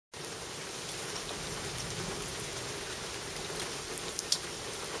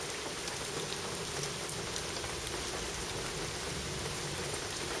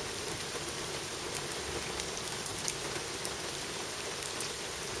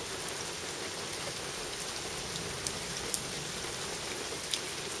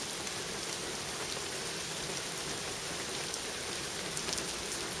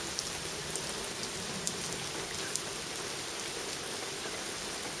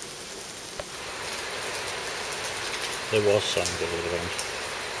there was sun going around.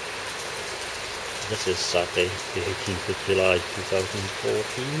 This is Saturday, the 18th of July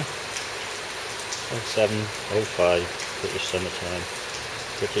 2014. 07:05 British summertime,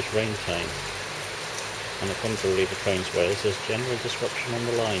 British rain time. And according to Relief Trains Wales, there's general disruption on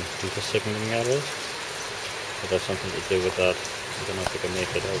the line due to signalling errors. If there's something to do with that, I don't know if I can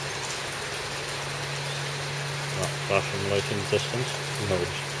make it out. That flashing light in the distance, who knows.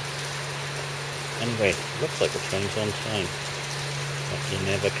 Anyway, looks like the train's on time, but you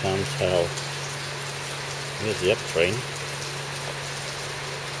never can tell. Here's the up train.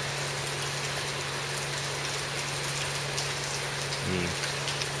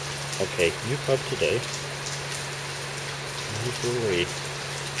 Okay, new pub today. New brewery.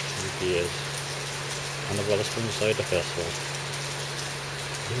 New beers. And the Wellerston Cider Festival.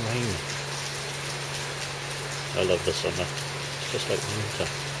 New rain. I love the summer. It's just like winter.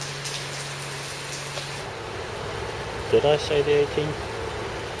 Did I say the 18th?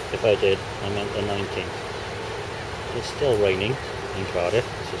 If I did, I meant the 19th. It's still raining in Cardiff.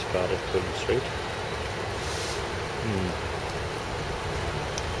 This is Cardiff Queen Street.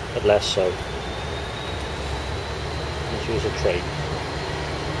 But less so. Let's use a train.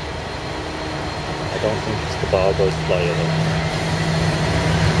 I don't think it's the Bar Boon flyer though.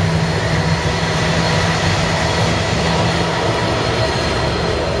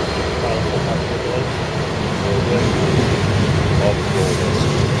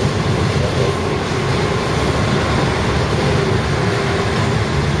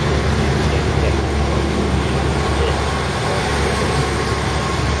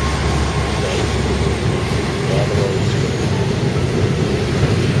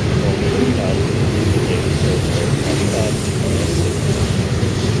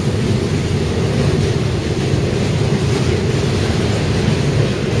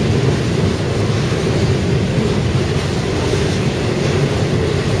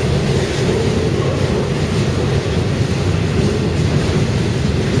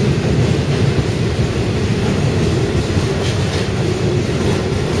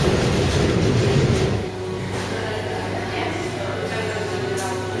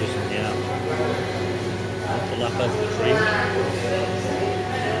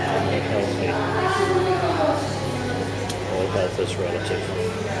 Is relative.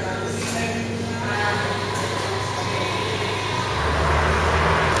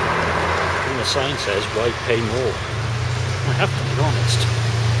 And the sign says, why pay more? I have to be honest.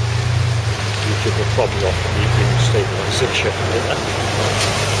 YouTube will probably offer me stabilisation with that.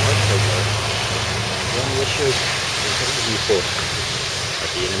 The only issue is that the report at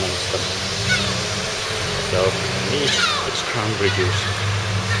the amongst them. So, for me, it's cranberry juice.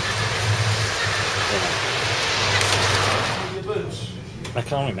 Yeah. I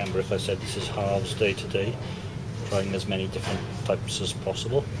can't remember if I said this is Halves Day today, trying as many different types as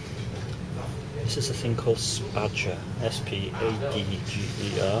possible. This is a thing called Spadger,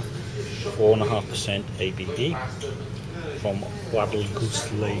 S-P-A-D-G-E-R, 4.5% ABV from Waddle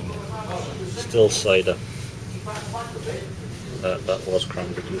Goose Lane, still cider. That was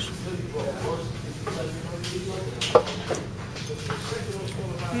cranberry juice.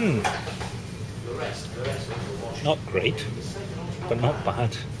 Not great, but not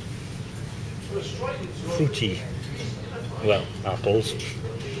bad. Fruity. Well, apples.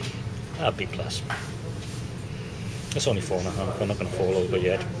 B+. It's only 4.5. I'm not going to fall over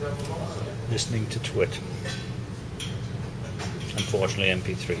yet. Listening to Twit. Unfortunately,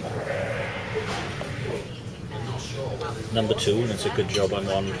 MP3. Number 2, and it's a good job I'm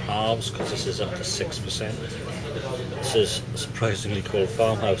on halves because this is up to 6%. This is surprisingly called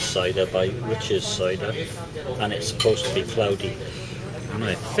Farmhouse Cider by Rich's Cider, and it's supposed to be cloudy. And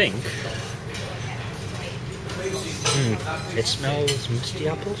I think it smells misty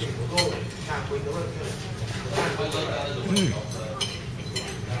apples.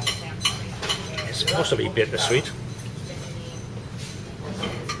 It's supposed to be bittersweet,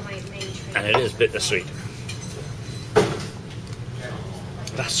 and it is bittersweet.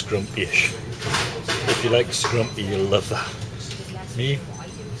 That's scrumpy-ish. If you like scrumpy, you'll love that. Me?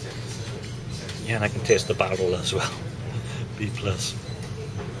 Yeah, and I can taste the barrel as well. B+.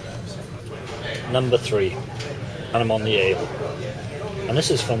 Number 3, and I'm on the ale. And this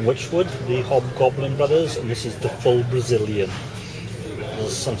is from Witchwood, the Hobgoblin Brothers, and this is the full Brazilian.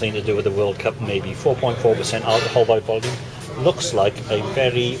 There's something to do with the World Cup maybe. 4.4% alcohol by volume. Looks like a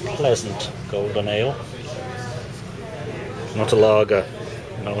very pleasant golden ale. Not a lager.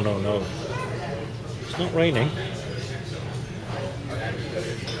 No, no, no. It's not raining.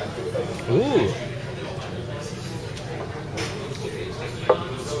 Ooh.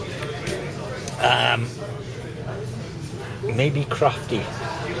 maybe crafty,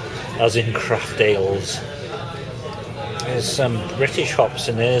 as in craft ales. There's some British hops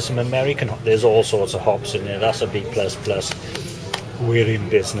in there, some American hops. There's all sorts of hops in there. That's a B++. We're in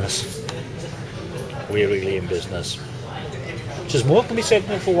business. We're really in business. There's more can be said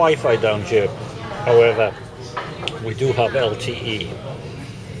for Wi-Fi down here. However, we do have LTE,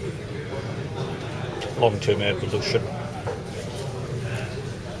 long-term air pollution.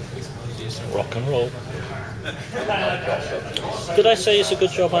 Rock and roll. Did I say it's a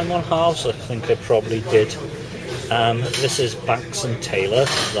good job I'm on Halves? I think I probably did. This is Banks and Taylor.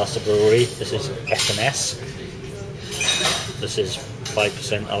 That's the brewery. This is S&S. This is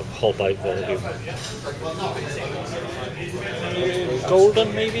 5% alcohol by volume.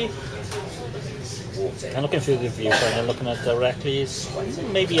 Golden, maybe? I'm looking through the viewfinder. I'm looking at directly. It's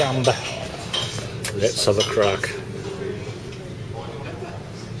maybe amber. Let's have a crack.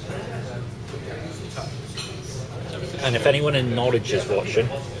 And if anyone in Norwich is watching,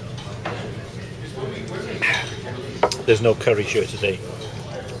 there's no curry here today.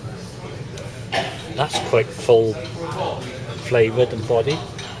 That's quite full flavoured and body.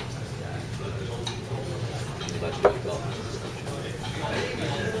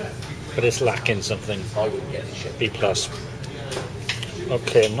 But it's lacking something. B+.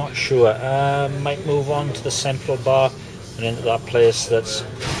 Okay, I'm not sure. Might move on to the central bar and into that place that's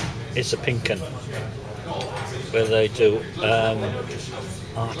it's a Pink Un, where they do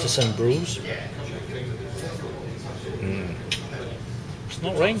artisan brews. It's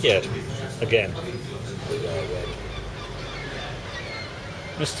not rained yet. Again.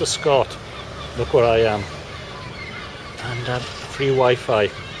 Mr. Scott, look where I am. And free Wi-Fi.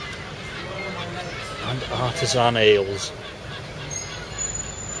 And artisan ales.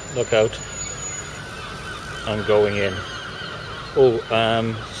 Look out. I'm going in. Oh,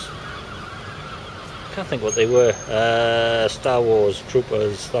 can't think what they were. Star Wars,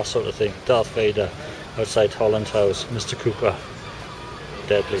 Troopers, that sort of thing. Darth Vader outside Holland House. Mr. Cooper.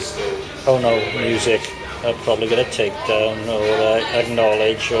 Deadly. Oh no, music. I'll probably get a takedown or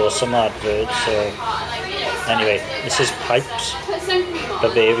acknowledge or some adverts. So anyway, this is Pipes,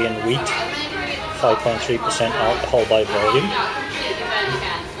 Bavarian wheat, 5.3% alcohol by volume.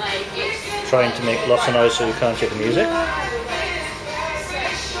 Trying to make lots of noise so you can't hear the music.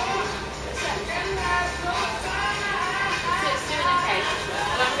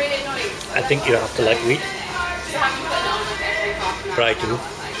 I think you have to like wheat. Try to.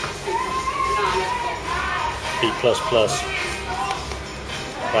 B++.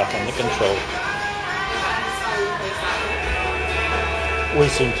 Back under control. We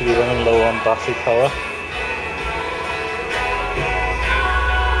seem to be running low on battery power.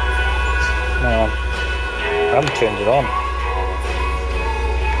 No, I haven't turned it on.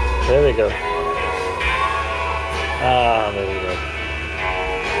 There we go. Ah, there we go.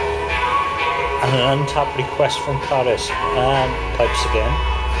 And an Untappd request from Paris. And pipes again.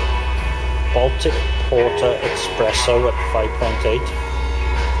 Baltic Porter Espresso at 5.8.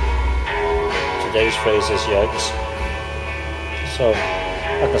 Today's phrase is yikes. So,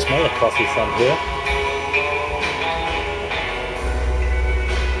 I can smell the coffee from here.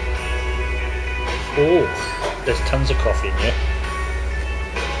 Oh, there's tons of coffee in here.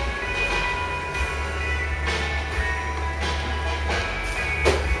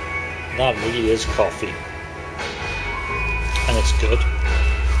 That really is coffee. And it's good.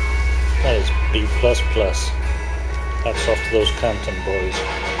 That is B++. That's off to those Canton boys.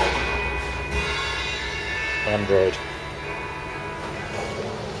 Android.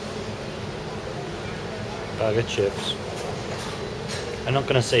 Bag of chips. I'm not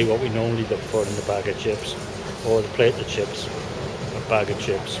going to say what we normally look for in the bag of chips or the plate of chips. A bag of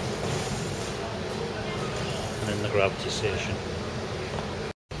chips. And then the gravity station.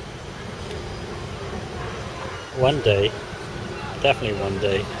 One day, definitely one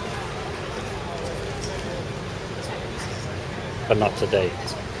day, but not today.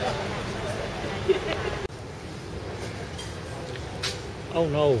 Oh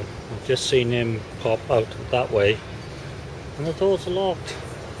no, I've just seen him pop out that way and the doors are locked.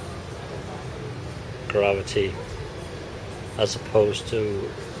 Gravity as opposed to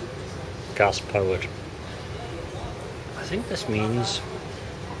gas powered. I think this means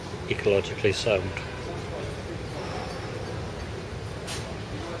ecologically sound.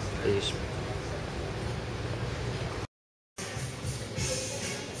 Please.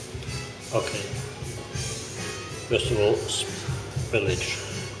 Okay. First of all, spillage.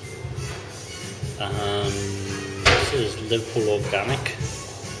 This is Liverpool Organic.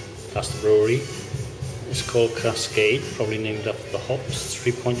 That's the brewery. It's called Cascade, probably named after the hops.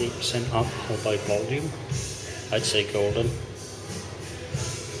 3.8% alcohol by volume. I'd say golden.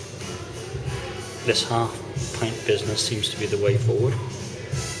 This half pint business seems to be the way forward.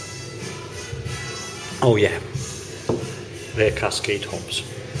 Oh yeah, they're Cascade hops.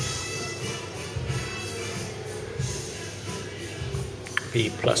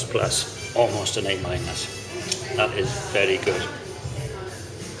 B++, almost an A-. That is very good.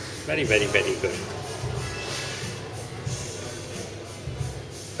 Very, very, very good.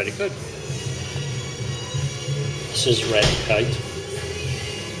 Very good. This is Red Kite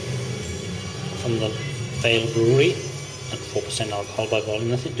from the Vale Brewery at 4% alcohol by volume.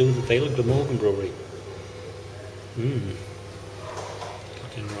 Nothing to do with the Vale of Glamorgan Brewery. Looking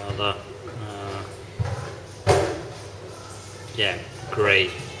rather, yeah, grey.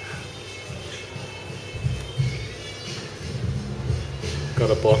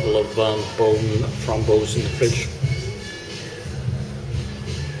 Got a bottle of Bone Framboise in the fridge.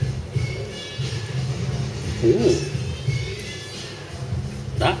 Ooh,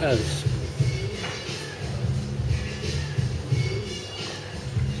 that is.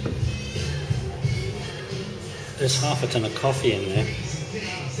 There's half a ton of coffee in there.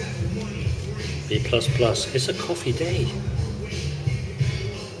 B++. It's a coffee day.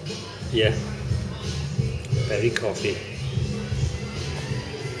 Yeah. Very coffee.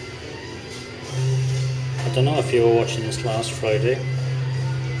 I don't know if you were watching this last Friday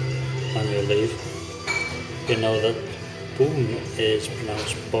on your leave. You know that Boon is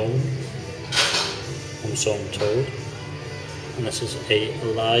pronounced bone, I'm so I'm told. And this is a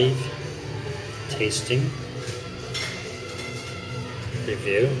live tasting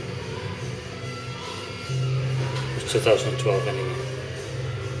review. It's 2012 anyway.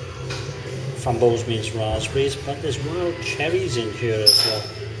 Framboise means raspberries, but there's wild cherries in here as well.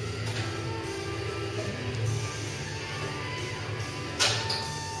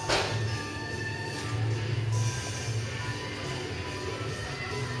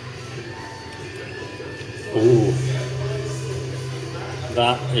 Ooh,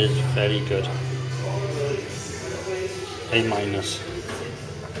 that is very good. A-.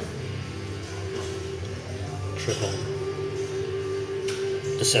 Triple.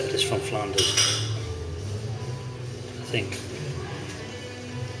 Deceptus from Flanders, I think.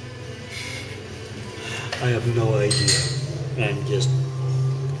 I have no idea. I'm just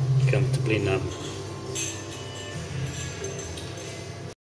comfortably numb.